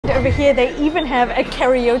over here they even have a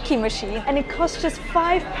karaoke machine and it costs just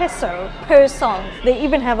 5 peso per song. They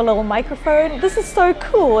even have a little microphone. This is so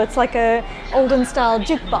cool. It's like a olden style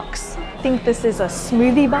jukebox. I think this is a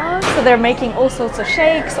smoothie bar. So they're making all sorts of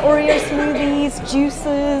shakes, Oreo smoothies,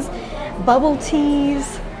 juices, bubble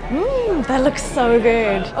teas. That looks so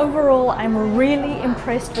good. Overall, I'm really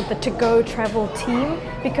impressed with the to-go travel team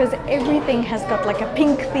because everything has got like a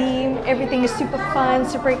pink theme. Everything is super fun,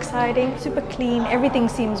 super exciting, super clean. Everything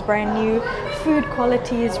seems brand new. Food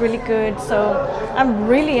quality is really good. So I'm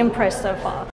really impressed so far.